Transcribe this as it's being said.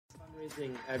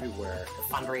Fundraising everywhere.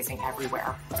 Fundraising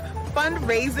everywhere.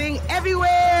 Fundraising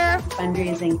everywhere.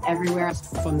 Fundraising everywhere.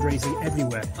 Fundraising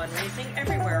everywhere. Fundraising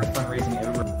everywhere. Fundraising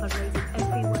everywhere.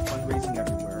 Fundraising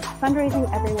everywhere.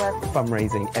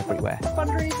 Fundraising everywhere. Fundraising everywhere.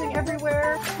 Fundraising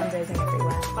everywhere. Fundraising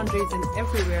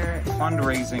everywhere.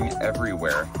 Fundraising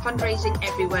everywhere. Fundraising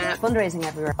everywhere. Fundraising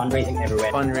everywhere. Fundraising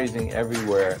everywhere. Fundraising everywhere. Fundraising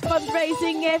everywhere.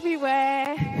 Fundraising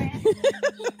everywhere.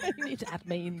 You need to add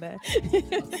me in there.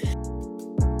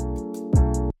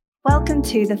 Welcome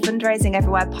to the Fundraising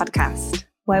Everywhere podcast,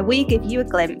 where we give you a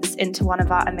glimpse into one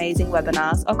of our amazing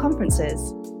webinars or conferences.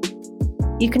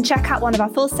 You can check out one of our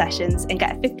full sessions and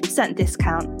get a 50%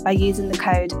 discount by using the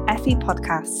code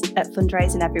FEPodcast at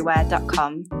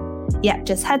fundraisingeverywhere.com. Yep,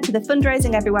 just head to the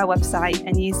Fundraising Everywhere website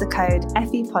and use the code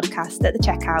FEPodcast at the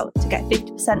checkout to get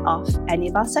 50% off any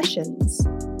of our sessions.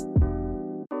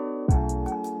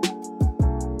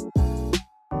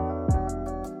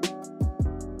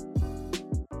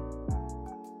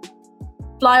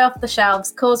 Fly off the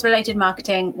shelves, cause-related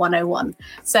marketing 101.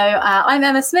 So I'm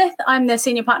Emma Smith. I'm the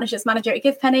Senior Partnerships Manager at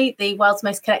GivePenny, the world's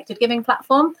most connected giving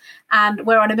platform, and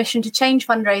we're on a mission to change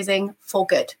fundraising for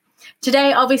good.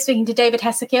 Today, I'll be speaking to David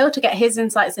Hessekiel to get his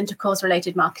insights into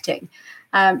cause-related marketing.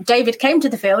 David came to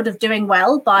the field of doing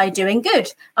well by doing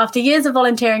good after years of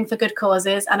volunteering for good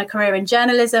causes and a career in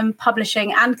journalism,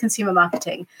 publishing, and consumer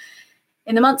marketing.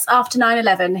 In the months after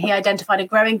 9/11, he identified a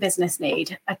growing business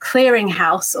need, a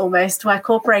clearinghouse almost, where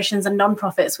corporations and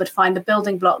nonprofits would find the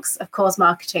building blocks of cause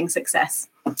marketing success.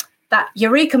 That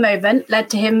eureka moment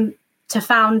led to him to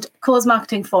found Cause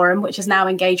Marketing Forum, which is now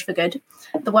Engage for Good,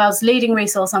 the world's leading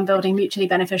resource on building mutually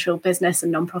beneficial business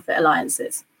and nonprofit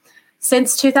alliances.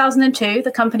 Since 2002, the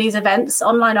company's events,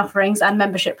 online offerings, and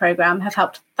membership program have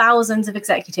helped thousands of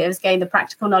executives gain the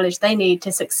practical knowledge they need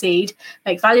to succeed,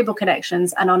 make valuable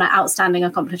connections, and honor outstanding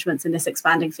accomplishments in this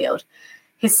expanding field.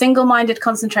 His single-minded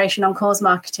concentration on cause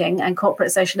marketing and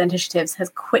corporate social initiatives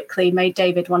has quickly made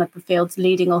David one of the field's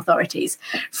leading authorities,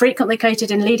 frequently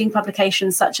quoted in leading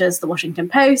publications such as The Washington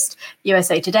Post,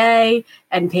 USA Today,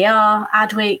 NPR,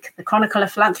 Adweek, The Chronicle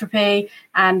of Philanthropy,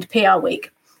 and PR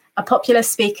Week. A popular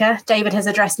speaker, David has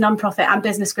addressed nonprofit and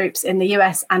business groups in the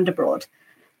US and abroad.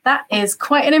 That is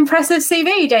quite an impressive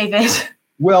CV, David.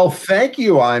 Well, thank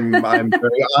you. I'm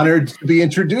very honored to be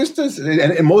introduced to,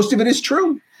 and most of it is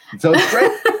true. So it's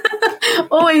great.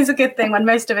 Always a good thing when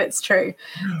most of it's true.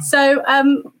 So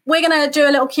we're going to do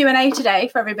a little Q&A today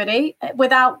for everybody.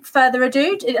 Without further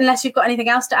ado, unless you've got anything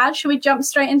else to add, should we jump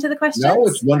straight into the questions? No,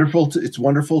 it's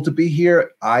wonderful to be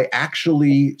here. I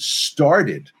actually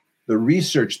started the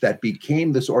research that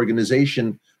became this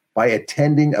organization by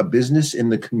attending a business in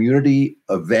the community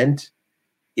event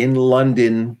in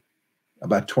London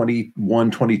about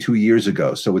 21, 22 years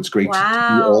ago. So it's great to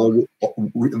be all, at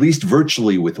least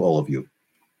virtually, with all of you.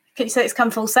 Can you say it's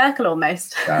come full circle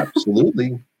almost?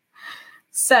 Absolutely.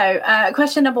 So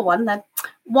question number one then,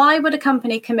 why would a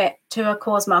company commit to a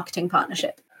cause marketing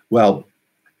partnership? Well,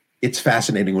 it's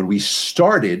fascinating. When we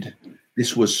started,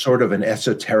 this was sort of an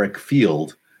esoteric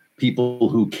field. People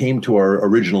who came to our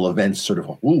original events sort of,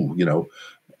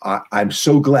 I'm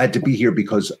so glad to be here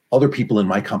because other people in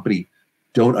my company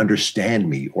don't understand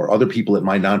me, or other people at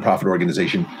my nonprofit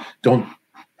organization don't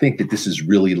think that this is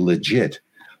really legit.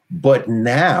 But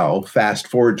now, fast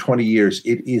forward 20 years,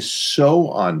 it is so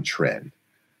on trend.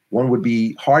 One would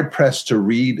be hard pressed to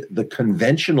read the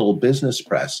conventional business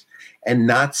press and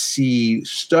not see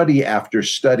study after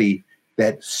study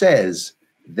that says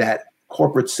that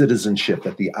corporate citizenship,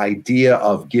 that the idea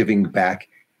of giving back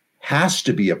has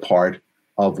to be a part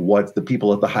of what the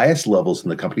people at the highest levels in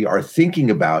the company are thinking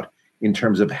about in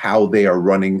terms of how they are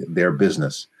running their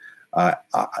business.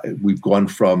 We've gone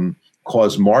from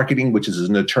cause marketing, which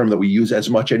isn't a term that we use as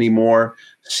much anymore,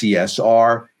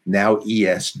 CSR, now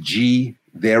ESG.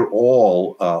 They're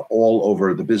all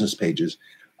over the business pages.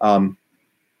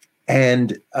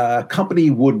 And a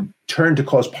company would turn to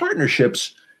cause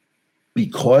partnerships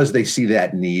because they see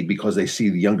that need, because they see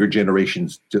the younger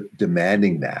generations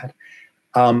demanding that.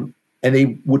 And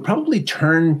they would probably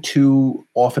turn to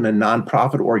often a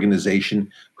nonprofit organization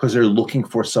because they're looking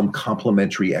for some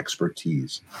complementary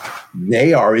expertise.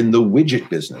 They are in the widget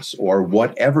business or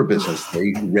whatever business.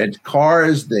 They rent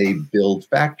cars, they build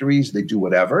factories, they do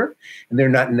whatever. And they're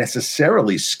not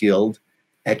necessarily skilled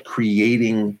at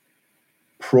creating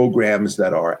programs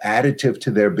that are additive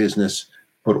to their business,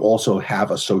 but also have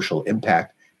a social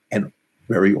impact. And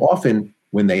very often,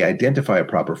 when they identify a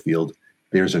proper field,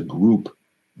 there's a group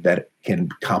that can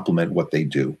complement what they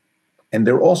do. And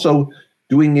they're also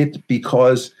doing it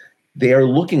because they are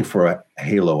looking for a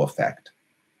halo effect.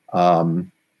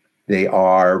 They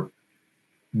are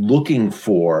looking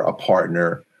for a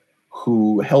partner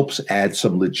who helps add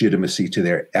some legitimacy to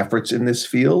their efforts in this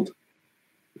field,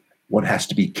 one has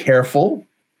to be careful.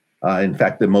 In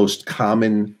fact, the most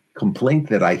common complaint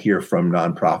that I hear from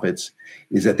nonprofits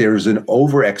is that there is an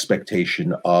over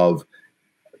expectation of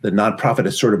the nonprofit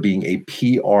as sort of being a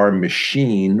PR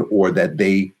machine, or that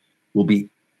they will be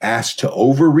asked to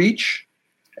overreach.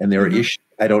 And there are issues,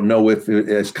 I don't know if it's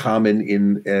as common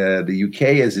in the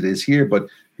UK as it is here, but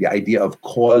the idea of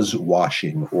cause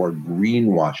washing or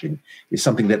greenwashing is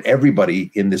something that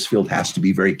everybody in this field has to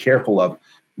be very careful of.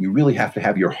 You really have to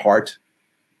have your heart,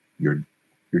 your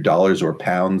dollars or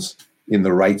pounds in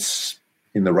the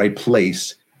right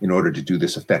place in order to do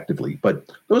this effectively. But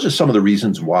those are some of the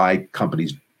reasons why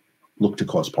companies look to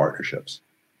cause partnerships.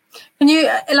 Can you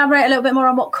elaborate a little bit more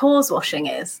on what cause washing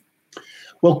is?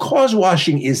 Well, cause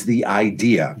washing is the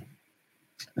idea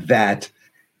that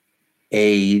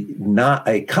a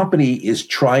company is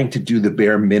trying to do the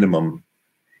bare minimum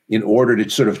in order to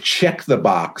sort of check the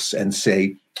box and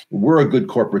say, we're a good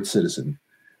corporate citizen.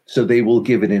 So they will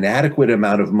give an inadequate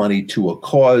amount of money to a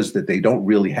cause that they don't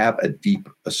really have a deep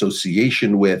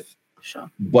association with, Sure.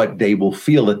 but they will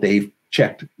feel that they've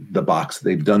checked the box,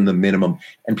 they've done the minimum,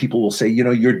 and people will say,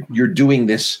 you're doing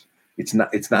this.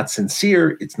 It's not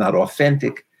sincere, it's not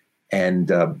authentic, and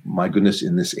my goodness,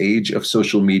 in this age of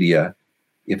social media,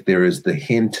 if there is the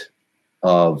hint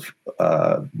of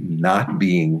not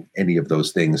being any of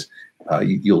those things,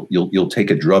 you'll take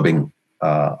a drubbing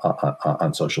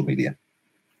on social media.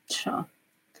 Sure.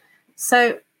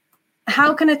 So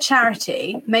how can a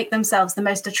charity make themselves the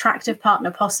most attractive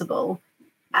partner possible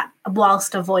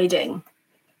whilst avoiding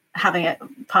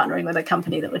partnering with a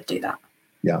company that would do that?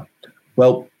 Yeah.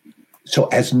 Well, so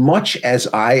as much as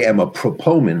I am a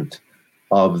proponent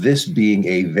of this being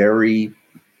a very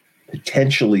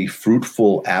potentially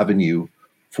fruitful avenue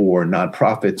for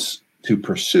nonprofits to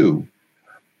pursue,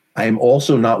 I am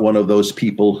also not one of those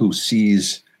people who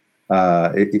sees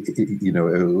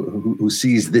who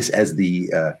sees this as the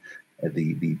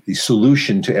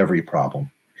solution to every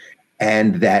problem,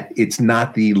 and that it's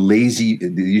not the lazy.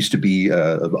 There used to be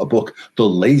a book, "The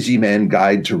Lazy Man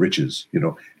Guide to Riches."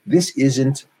 This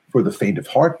isn't for the faint of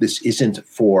heart. This isn't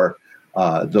for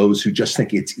those who just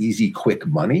think it's easy, quick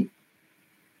money.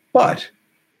 But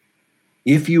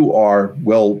if you are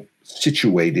well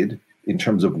situated in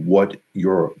terms of what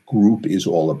your group is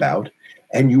all about,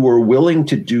 and you are willing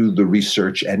to do the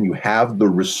research and you have the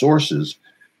resources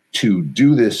to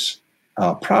do this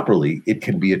properly, it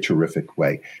can be a terrific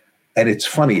way. And it's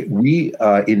funny, we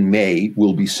in May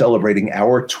will be celebrating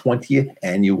our 20th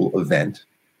annual event,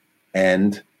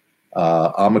 and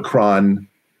Omicron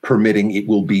permitting, it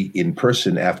will be in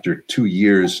person after 2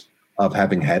 years of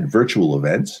having had virtual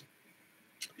events.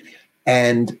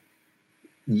 And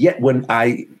yet when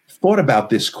I thought about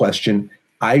this question,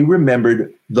 I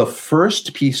remembered the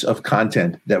first piece of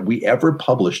content that we ever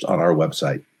published on our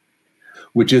website,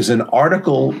 which is an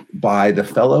article by a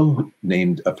fellow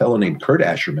named Kurt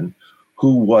Asherman,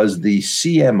 who was the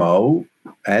CMO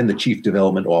and the Chief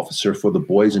Development Officer for the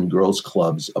Boys and Girls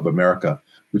Clubs of America,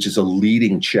 which is a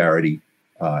leading charity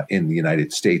in the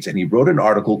United States. And he wrote an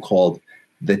article called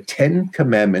 "The 10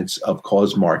 Commandments of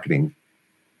Cause Marketing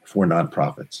for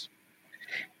Nonprofits."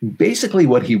 Basically,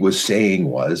 what he was saying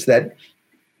was that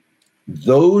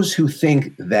those who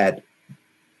think that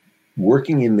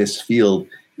working in this field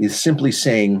is simply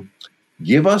saying,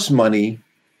 give us money,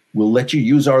 we'll let you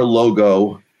use our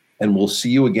logo, and we'll see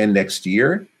you again next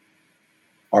year,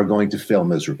 are going to fail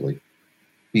miserably.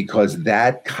 Because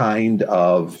that kind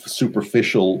of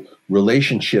superficial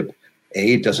relationship,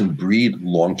 it doesn't breed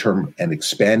long-term and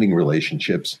expanding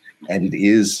relationships, and it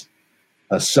is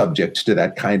subject to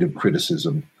that kind of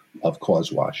criticism of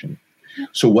cause washing.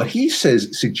 So what he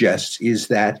suggests is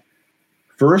that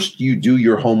first you do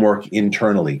your homework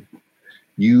internally.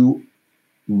 You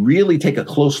really take a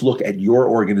close look at your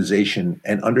organization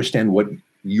and understand what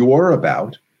you're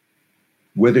about,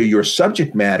 whether your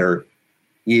subject matter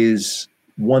is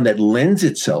one that lends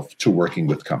itself to working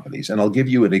with companies. And I'll give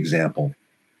you an example.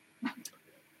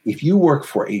 If you work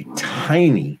for a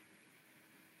tiny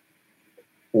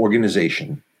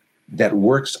organization that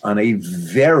works on a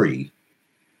very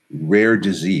rare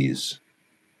disease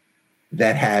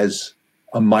that has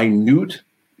a minute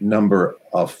number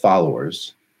of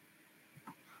followers,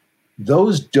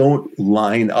 those don't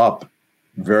line up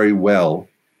very well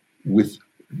with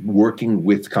working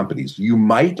with companies. You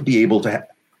might be able to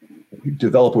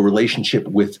develop a relationship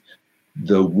with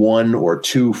the 1 or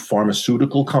 2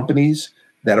 pharmaceutical companies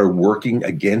that are working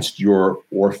against your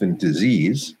orphan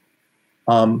disease,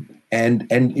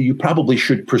 and you probably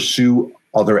should pursue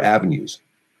other avenues.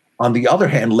 On the other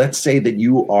hand, let's say that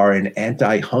you are an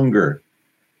anti-hunger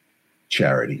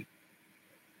charity,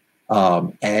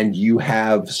 and you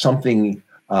have something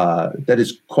that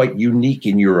is quite unique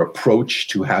in your approach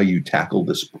to how you tackle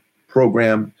this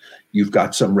program. You've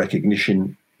got some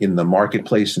recognition in the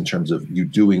marketplace in terms of you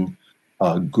doing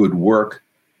good work.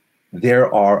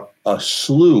 There are a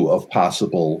slew of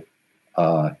possible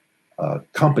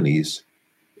companies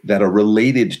that are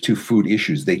related to food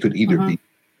issues. They could either be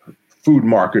food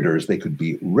marketers, they could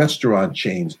be restaurant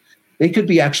chains, they could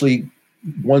be actually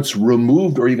once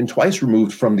removed or even twice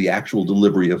removed from the actual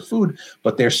delivery of food,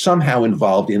 but they're somehow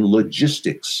involved in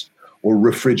logistics or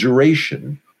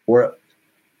refrigeration. Or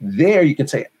there you can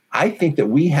say, I think that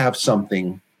we have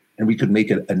something and we could make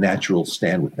it a natural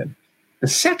stand with them. The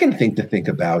second thing to think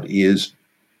about is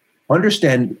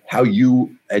understand how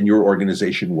you and your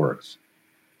organization works.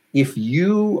 If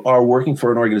you are working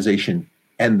for an organization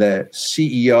and the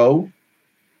CEO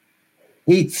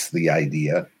hates the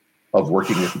idea of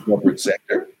working with the corporate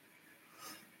sector,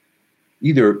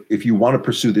 either if you want to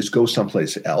pursue this, go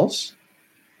someplace else,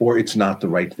 or it's not the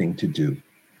right thing to do.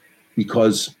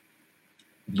 Because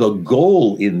the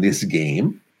goal in this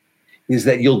game is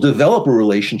that you'll develop a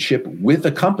relationship with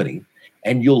a company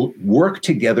and you'll work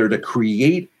together to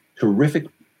create terrific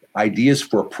ideas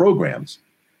for programs.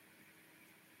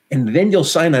 And then you'll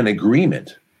sign an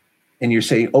agreement and you're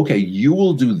saying, okay, you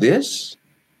will do this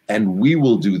and we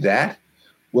will do that.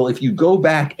 Well, if you go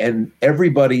back and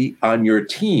everybody on your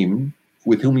team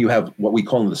with whom you have what we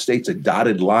call in the States a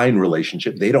dotted line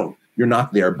relationship, you're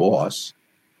not their boss.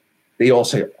 They all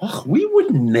say, oh, we would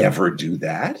never do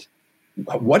that.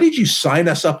 What did you sign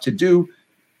us up to do?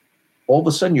 All of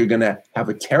a sudden, you're going to have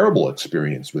a terrible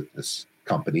experience with this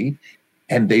company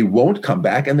and they won't come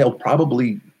back and they'll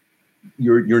probably,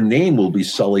 your name will be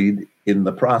sullied in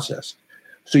the process.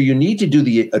 So you need to do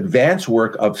the advanced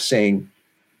work of saying,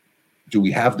 do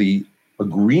we have the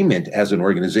agreement as an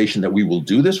organization that we will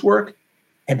do this work?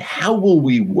 And how will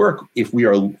we work if we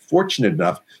are fortunate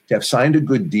enough to have signed a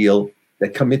good deal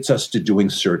that commits us to doing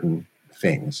certain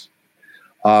things?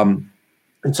 And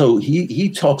so he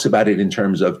talks about it in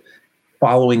terms of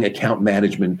following account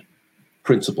management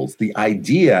principles. The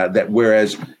idea that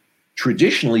whereas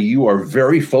traditionally you are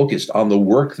very focused on the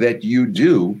work that you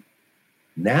do,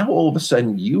 now all of a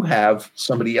sudden you have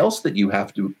somebody else that you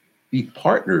have to be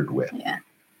partnered with. Yeah.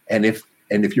 And if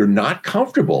you're not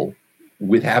comfortable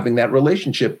with having that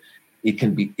relationship, it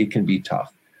can be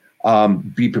tough.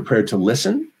 Be prepared to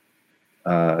listen.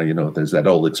 There's that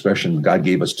old expression, God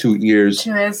gave us 2 ears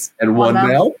and one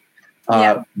mouth.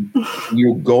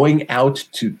 You're going out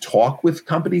to talk with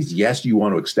companies. Yes, you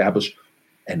want to establish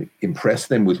and impress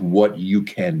them with what you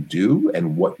can do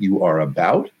and what you are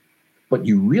about, but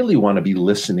you really want to be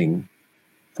listening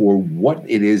for what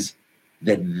it is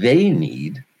that they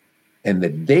need and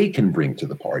that they can bring to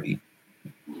the party.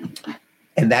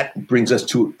 And that brings us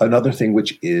to another thing,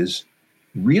 which is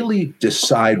really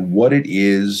decide what it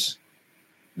is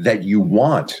that you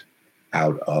want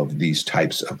out of these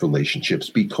types of relationships.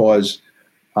 Because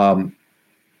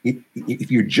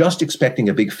if you're just expecting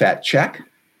a big fat check,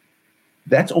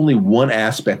 that's only one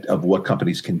aspect of what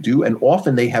companies can do. And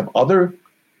often they have other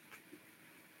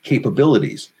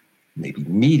capabilities, maybe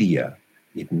media,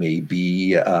 it may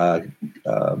be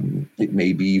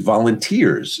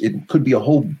volunteers. It could be a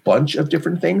whole bunch of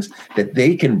different things that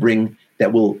they can bring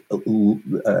that will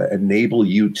enable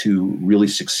you to really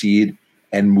succeed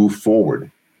and move forward.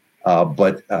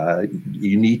 But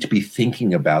you need to be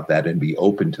thinking about that and be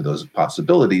open to those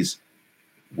possibilities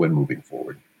when moving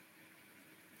forward.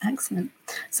 Excellent.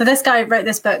 So this guy wrote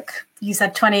this book, you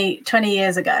said 20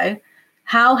 years ago.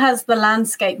 How has the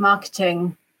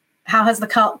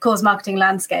cause marketing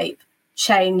landscape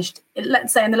changed,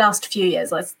 let's say in the last few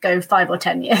years? Let's go 5 or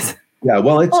 10 years. Yeah,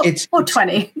 well, it's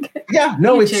 20. Yeah,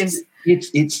 no,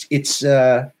 it's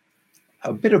a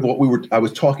bit of what I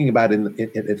was talking about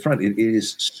in front. It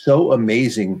is so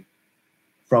amazing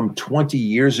from 20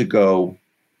 years ago,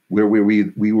 where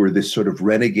we were this sort of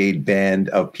renegade band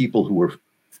of people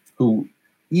who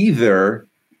either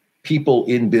people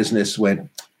in business went,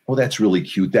 oh, that's really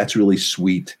cute, that's really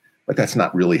sweet, but that's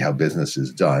not really how business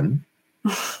is done.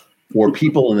 Or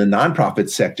people in the nonprofit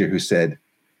sector who said,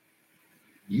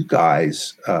 you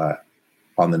guys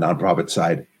on the nonprofit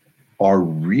side are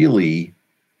really,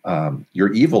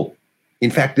 you're evil.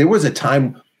 In fact, there was a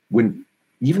time when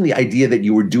even the idea that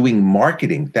you were doing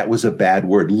marketing, that was a bad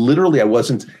word. Literally, I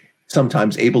wasn't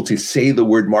sometimes able to say the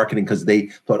word marketing because they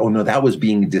thought, oh no, that was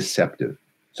being deceptive.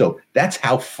 So that's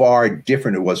how far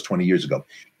different it was 20 years ago.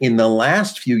 In the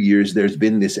last few years, there's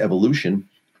been this evolution,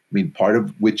 I mean, part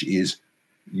of which is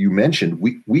you mentioned,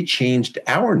 we changed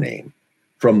our name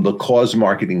from the Cause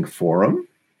Marketing Forum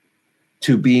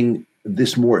to being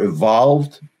this more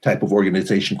evolved type of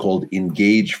organization called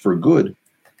Engage for Good,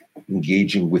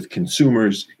 engaging with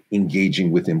consumers,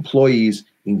 engaging with employees,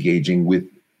 engaging with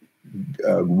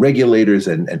regulators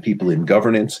and people in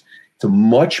governance. It's a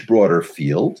much broader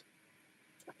field.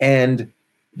 And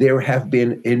there have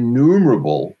been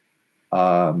innumerable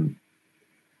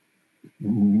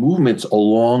movements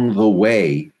along the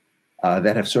way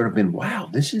that have sort of been, wow,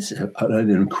 this is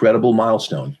an incredible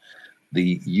milestone.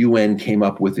 The UN came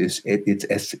up with its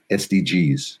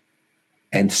SDGs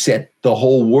and set the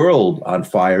whole world on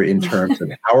fire in terms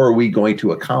of how are we going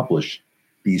to accomplish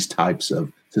these types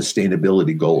of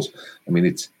sustainability goals. I mean,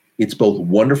 it's both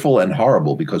wonderful and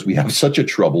horrible because we have such a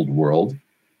troubled world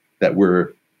that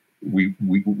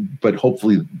but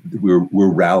hopefully we're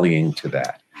rallying to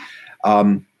that.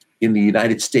 In the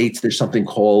United States, there's something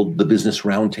called the Business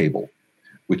Roundtable,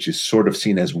 which is sort of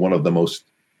seen as one of the most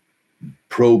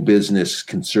pro-business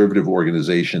conservative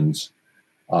organizations.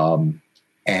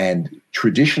 And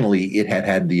traditionally, it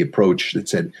had the approach that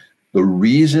said, the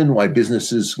reason why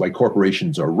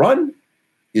corporations are run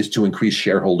is to increase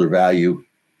shareholder value,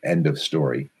 end of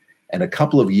story. And a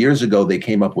couple of years ago, they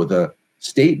came up with a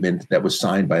statement that was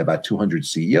signed by about 200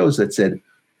 CEOs that said,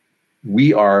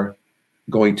 we are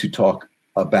going to talk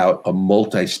about a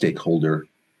multi-stakeholder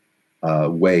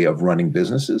way of running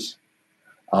businesses.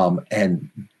 And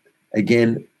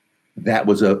again, that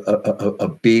was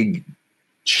a big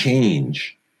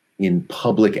change in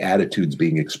public attitudes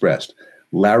being expressed.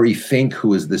 Larry Fink,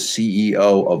 who is the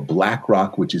CEO of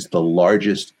BlackRock, which is the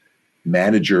largest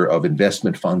manager of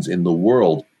investment funds in the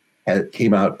world,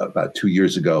 came out about 2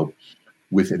 years ago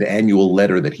with an annual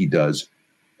letter that he does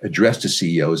addressed to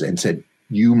CEOs and said,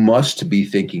 you must be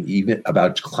thinking even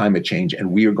about climate change,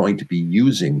 and we are going to be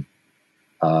using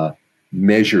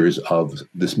measures of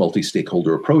this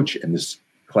multi-stakeholder approach and this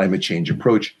climate change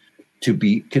approach to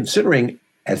be considering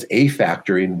as a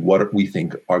factor in what we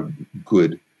think are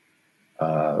good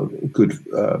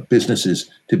businesses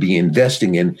to be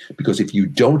investing in. Because if you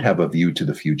don't have a view to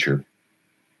the future,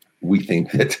 we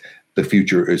think that the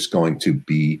future is going to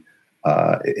be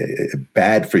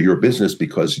bad for your business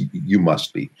because you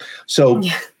must be. So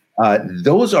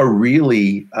those are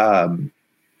really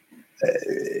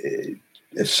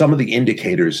some of the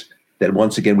indicators that,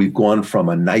 once again, we've gone from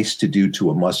a nice to do to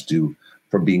a must do,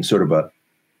 from being sort of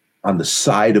on the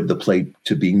side of the plate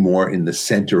to being more in the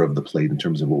center of the plate in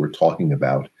terms of what we're talking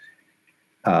about.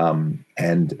 And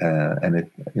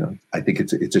it, I think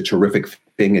it's a terrific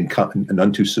thing and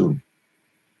none too soon.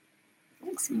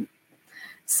 Excellent.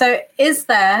 So is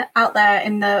there, out there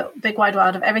in the big wide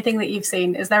world of everything that you've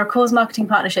seen, is there a cause marketing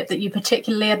partnership that you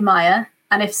particularly admire?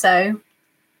 And if so,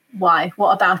 why?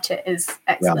 What about it is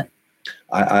excellent?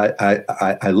 Yeah.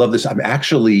 I love this. I'm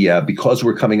actually, because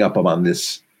we're coming up on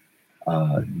this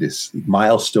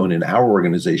milestone in our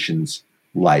organization's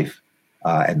life,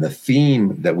 and the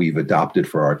theme that we've adopted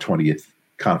for our 20th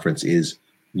conference is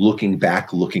looking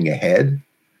back, looking ahead.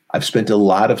 I've spent a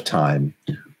lot of time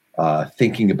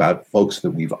thinking about folks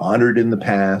that we've honored in the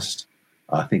past,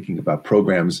 thinking about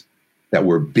programs that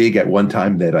were big at one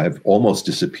time that have almost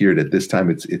disappeared at this time.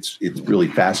 It's really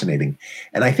fascinating.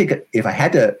 And I think if I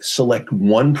had to select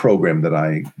one program that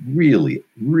I really,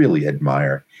 really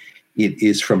admire, it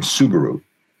is from Subaru.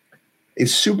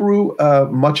 Is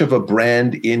Subaru much of a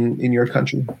brand in your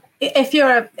country? If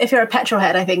you're a petrol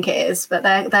head, I think it is, but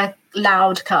they're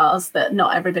loud cars that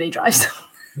not everybody drives.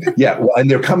 Yeah, well,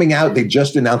 and they're coming out. They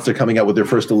just announced they're coming out with their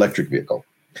first electric vehicle.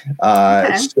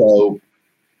 Okay. So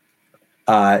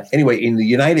anyway, in the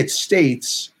United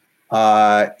States,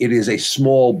 it is a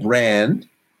small brand,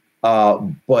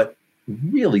 but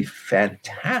really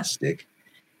fantastic.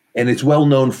 And it's well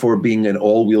known for being an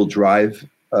all-wheel drive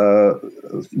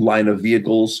line of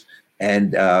vehicles.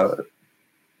 And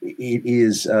it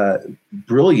is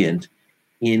brilliant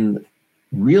in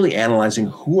really analyzing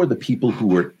who are the people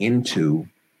who are into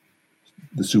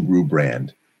the Subaru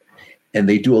brand. And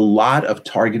they do a lot of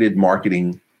targeted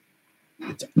marketing.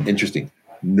 It's interesting.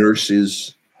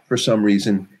 Nurses, for some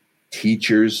reason,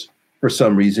 teachers, for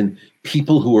some reason,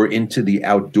 people who are into the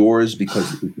outdoors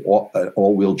because it's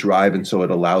all-wheel drive, and so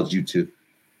it allows you to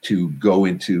go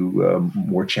into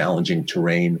more challenging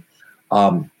terrain.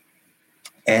 And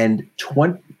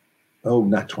 14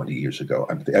 years ago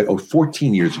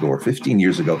or 15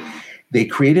 years ago, they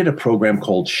created a program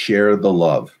called Share the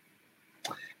Love.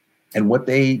 And what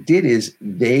they did is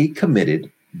they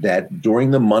committed that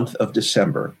during the month of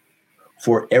December,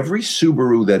 for every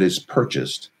Subaru that is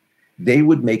purchased, they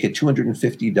would make a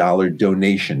 $250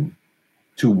 donation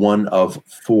to one of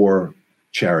 4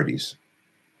 charities.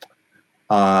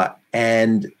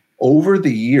 And over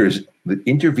the years, the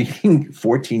intervening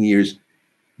 14 years,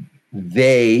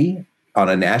 they, on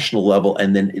a national level,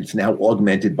 and then it's now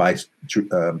augmented by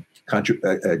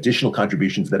additional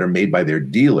contributions that are made by their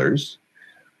dealers,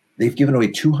 they've given away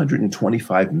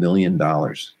 $225 million,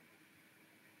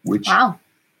 which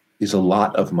is a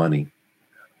lot of money.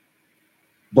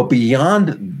 But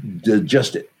beyond the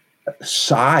just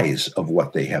size of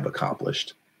what they have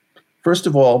accomplished, first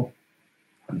of all,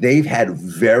 they've had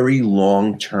very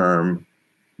long-term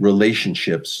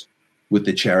relationships with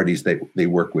the charities that they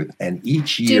work with. And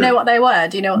each year... Do you know what they were?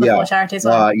 Do you know what the 4 charities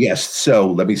were? Yes.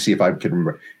 So let me see if I can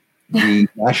remember. The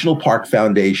National Park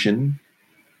Foundation,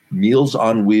 Meals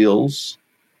on Wheels.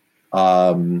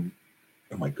 Oh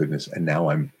my goodness! And now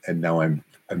I'm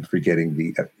forgetting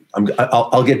the.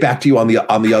 I'll get back to you on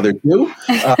the other 2.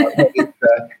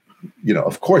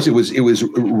 Of course, it was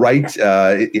right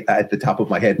at the top of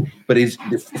my head. But it's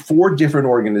 4 different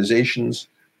organizations,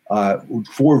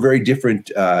 4 very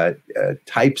different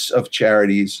types of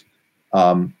charities,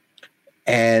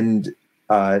 and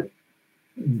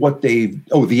what the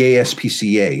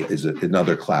ASPCA is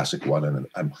another classic one, and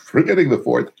I'm forgetting the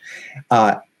 4th.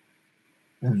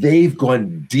 They've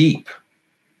gone deep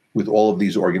with all of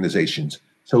these organizations.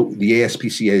 So the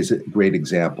ASPCA is a great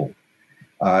example.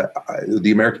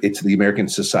 It's the American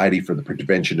Society for the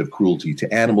Prevention of Cruelty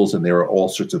to Animals, and there are all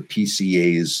sorts of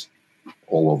PCAs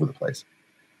all over the place.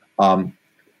 A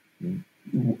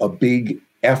big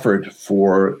effort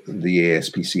for the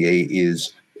ASPCA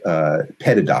is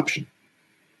pet adoption.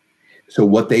 So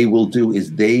what they will do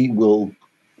is they will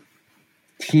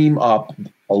team up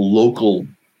a local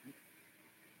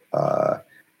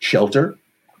shelter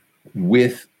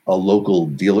with a local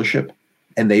dealership,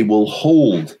 and they will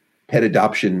hold pet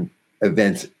adoption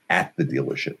events at the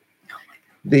dealership.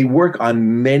 They work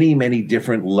on many, many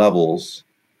different levels,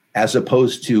 as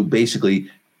opposed to basically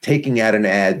taking out an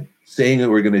ad, saying that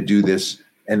we're going to do this,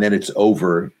 and then it's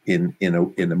over in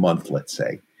a month, let's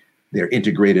say. They're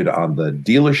integrated on the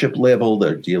dealership level.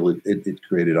 They're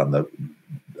integrated on the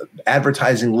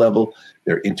advertising level.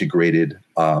 They're integrated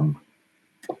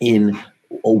in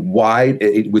a wide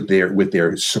with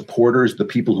their supporters, the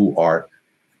people who are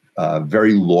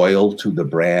very loyal to the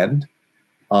brand,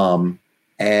 and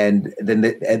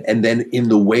then in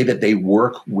the way that they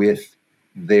work with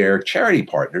their charity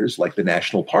partners, like the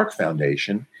National Park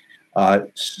Foundation.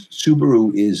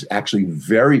 Subaru is actually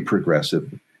very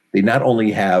progressive. They not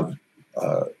only have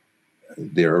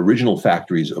their original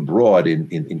factories abroad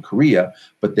in Korea,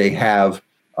 but they have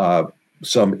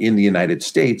some in the United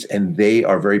States, and they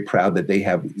are very proud that they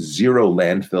have 0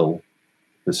 landfill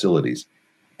facilities.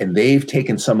 And they've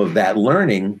taken some of that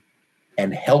learning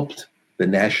and helped the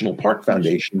National Park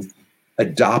Foundation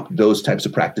adopt those types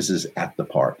of practices at the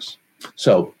parks.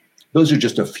 So those are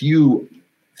just a few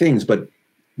things, but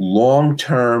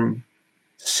long-term,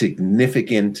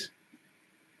 significant,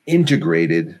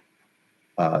 integrated,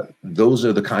 those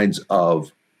are the kinds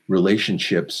of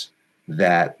relationships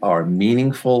that are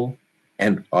meaningful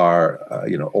and are,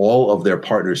 all of their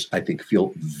partners, I think,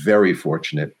 feel very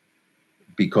fortunate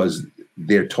because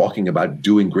they're talking about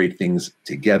doing great things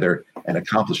together and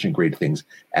accomplishing great things,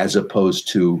 as opposed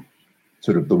to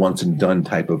sort of the once and done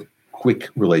type of quick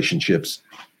relationships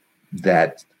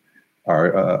that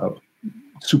are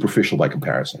superficial by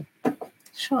comparison.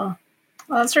 Sure.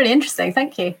 Well, that's really interesting.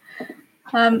 Thank you.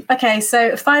 Okay,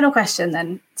 so final question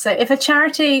then. So if a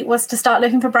charity was to start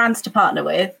looking for brands to partner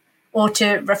with or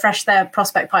to refresh their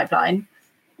prospect pipeline,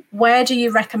 where do you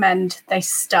recommend they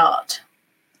start?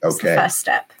 What's the first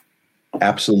step?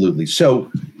 Absolutely.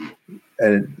 So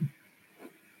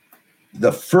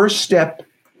the first step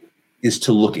is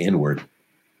to look inward,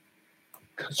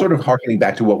 sort of harkening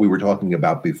back to what we were talking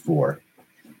about before.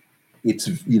 It's,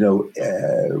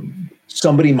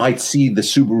 somebody might see the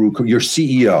Subaru, your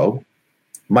CEO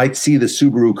might see the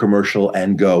Subaru commercial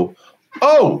and go,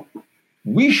 oh,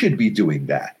 we should be doing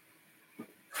that.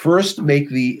 First, make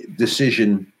the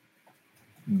decision,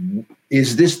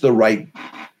 is this the right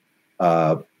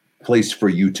place for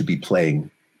you to be playing?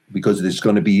 Because there's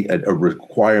going to be a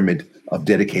requirement of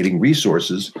dedicating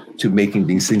resources to making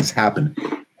these things happen.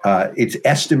 It's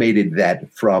estimated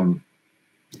that from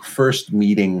first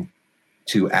meeting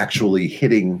to actually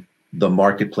hitting the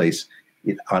marketplace,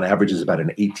 it on average is about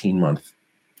an 18-month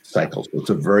cycle. So it's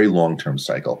a very long-term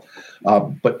cycle.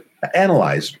 But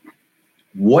analyze,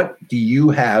 what do you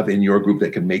have in your group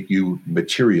that can make you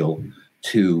material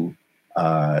to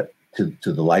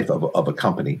the life of a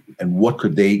company, and what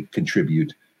could they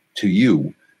contribute to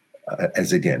you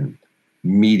as, again,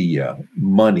 media,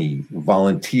 money,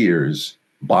 volunteers,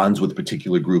 bonds with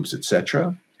particular groups,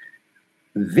 etc.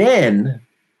 Then,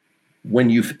 when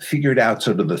you've figured out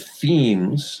sort of the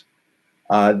themes,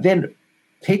 then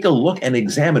take a look and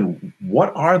examine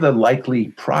what are the likely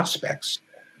prospects.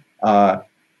 Are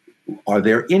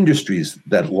there industries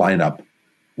that line up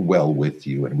well with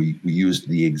you? And we used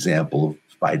the example of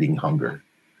fighting hunger,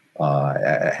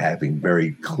 having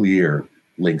very clear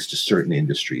links to certain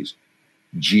industries.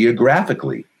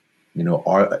 Geographically,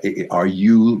 are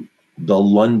you the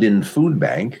London Food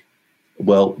Bank?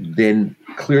 Well, then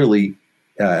clearly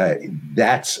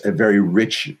that's a very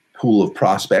rich pool of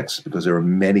prospects because there are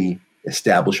many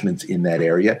establishments in that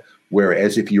area.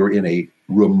 Whereas if you're in a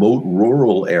remote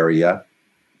rural area,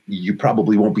 you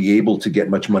probably won't be able to get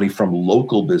much money from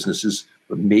local businesses,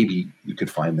 but maybe you could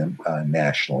find them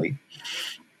nationally.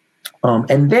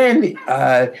 And then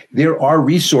there are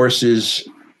resources.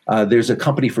 There's a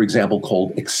company, for example,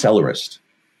 called Accelerist.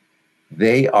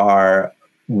 They are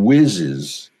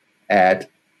whizzes at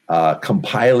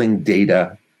compiling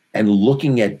data and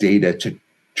looking at data to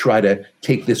try to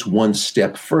take this one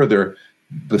step further,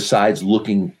 besides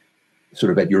looking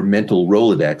sort of at your mental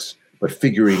Rolodex, but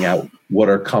figuring out what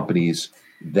are companies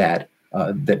that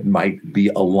might be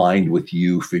aligned with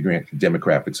you, figuring out the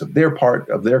demographics of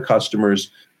their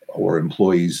customers or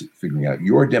employees, figuring out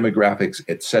your demographics,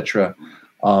 etc.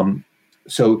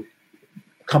 So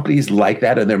companies like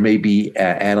that, and there may be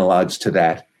analogs to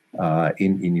that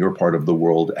in your part of the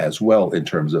world as well in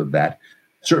terms of that.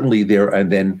 Certainly there are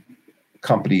then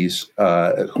companies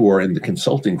who are in the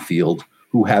consulting field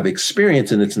who have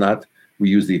experience, and it's not, we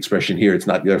use the expression here, it's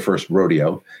not their first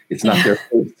rodeo. It's not their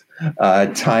first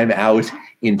time out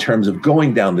in terms of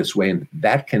going down this way, and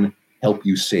that can help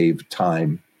you save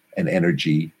time and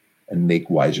energy and make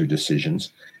wiser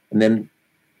decisions. And then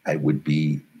it would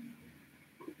be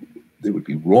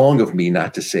wrong of me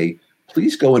not to say,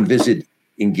 please go and visit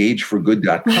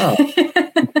engageforgood.com. We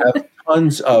have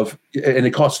tons of, and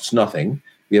it costs nothing.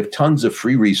 We have tons of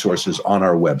free resources on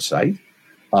our website,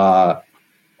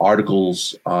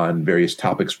 articles on various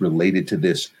topics related to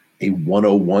this, a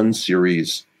 101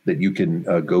 series that you can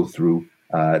go through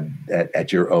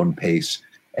at your own pace.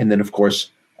 And then, of course,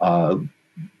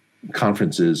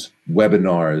 conferences,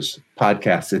 webinars,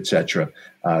 podcasts, etc.,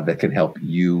 that can help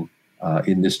you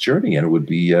in this journey. And it would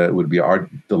be our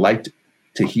delight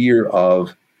to hear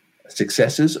of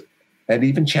successes and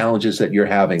even challenges that you're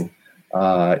having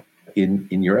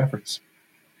in your efforts.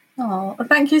 Oh, well,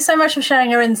 thank you so much for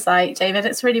sharing your insight, David.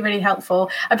 It's really, really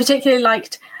helpful. I particularly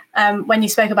liked when you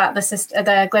spoke about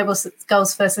the global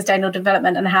goals for sustainable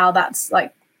development and how that's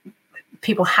like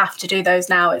people have to do those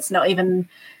now. It's not even,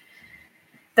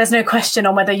 there's no question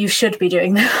on whether you should be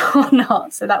doing them or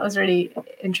not. So that was really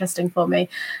interesting for me.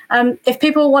 If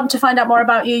people want to find out more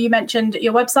about you, you mentioned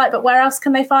your website, but where else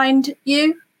can they find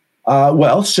you?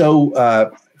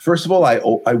 First of all,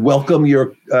 I welcome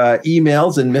your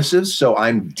emails and missives. So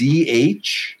I'm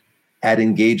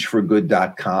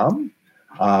dh@engageforgood.com.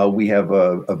 We have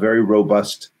a very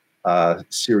robust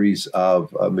series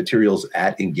of materials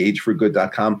at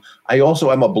engageforgood.com. I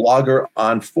also am a blogger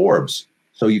on Forbes.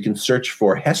 So you can search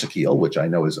for Hessekiel, which I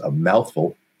know is a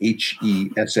mouthful,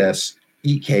 Hessekiel,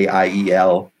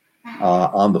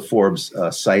 on the Forbes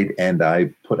site. And I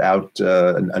put out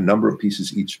a number of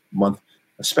pieces each month,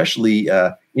 especially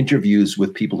interviews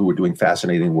with people who are doing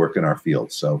fascinating work in our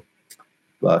field. So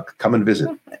come and visit.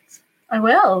 Perfect. I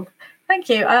will. Thank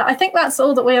you. I think that's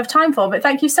all that we have time for, but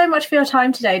thank you so much for your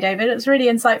time today, David. It was really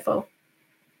insightful.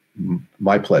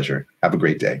 My pleasure. Have a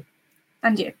great day.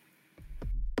 And you.